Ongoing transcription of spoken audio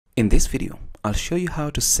In this video, I'll show you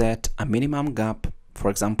how to set a minimum gap,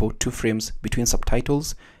 for example 2 frames between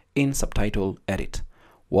subtitles in Subtitle Edit.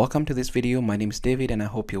 Welcome to this video. My name is David and I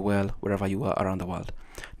hope you're well wherever you are around the world.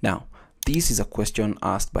 Now, this is a question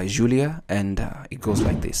asked by Julia and it goes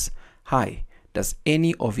like this. Hi, does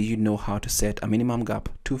any of you know how to set a minimum gap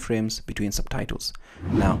 2 frames between subtitles?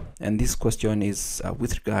 Now, and this question is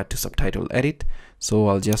with regard to Subtitle Edit. So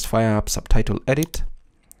I'll just fire up Subtitle Edit.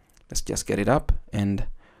 Let's just get it up, and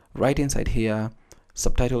right inside here,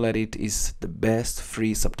 Subtitle Edit is the best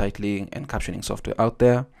free subtitling and captioning software out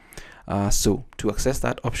there. So to access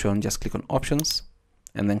that option, just click on Options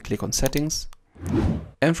and then click on Settings.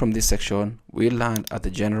 And from this section, we'll land at the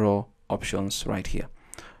General options right here.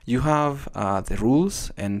 You have the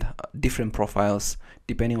rules and different profiles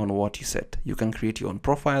depending on what you set. You can create your own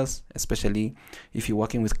profiles, especially if you're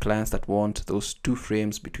working with clients that want those 2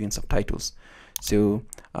 frames between subtitles. So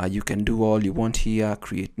you can do all you want here,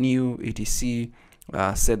 create new, etc,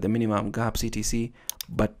 set the minimum gaps, etc.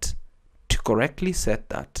 But to correctly set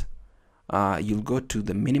that, you'll go to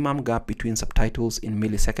the minimum gap between subtitles in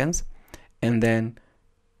milliseconds, and then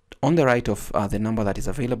on the right of the number that is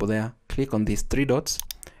available there, click on these 3 dots.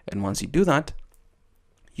 And once you do that,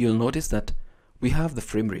 you'll notice that we have the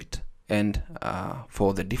frame rate, and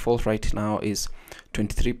for the default right now is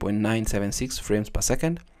 23.976 frames per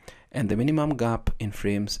second, and the minimum gap in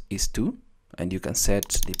frames is 2, and you can set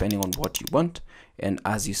depending on what you want. And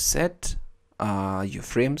as you set your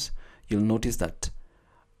frames, you'll notice that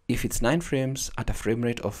if it's 9 frames at a frame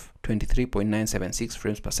rate of 23.976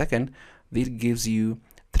 frames per second, this gives you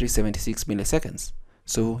 376 milliseconds.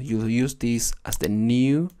 So you'll use this as the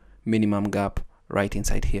new minimum gap right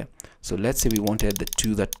inside here. So let's say we wanted the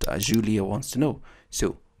 2 that Julia wants to know.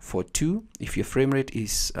 So for 2, if your frame rate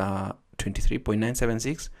is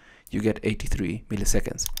 23.976, you get 83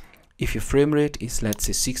 milliseconds. If your frame rate is, let's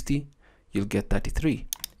say, 60, you'll get 33.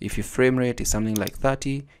 If your frame rate is something like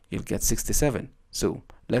 30, you'll get 67. So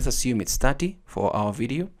let's assume it's 30 for our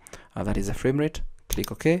video. That is a frame rate.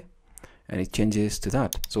 Click OK, and it changes to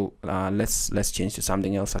that. So let's change to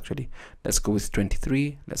something else. Actually, let's go with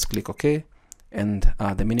 23. Let's click OK, and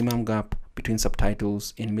the minimum gap between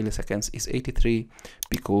subtitles in milliseconds is 83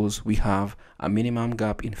 because we have a minimum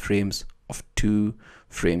gap in frames of 2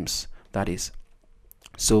 frames, that is.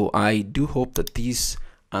 So I do hope that this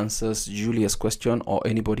answers Julia's question, or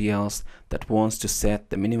anybody else that wants to set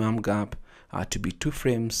the minimum gap to be 2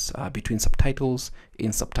 frames between subtitles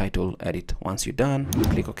in Subtitle Edit. Once you're done,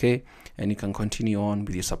 click OK, and you can continue on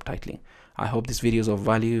with your subtitling. I hope this video is of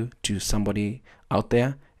value to somebody out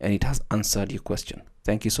there and it has answered your question.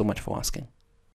 Thank you so much for asking.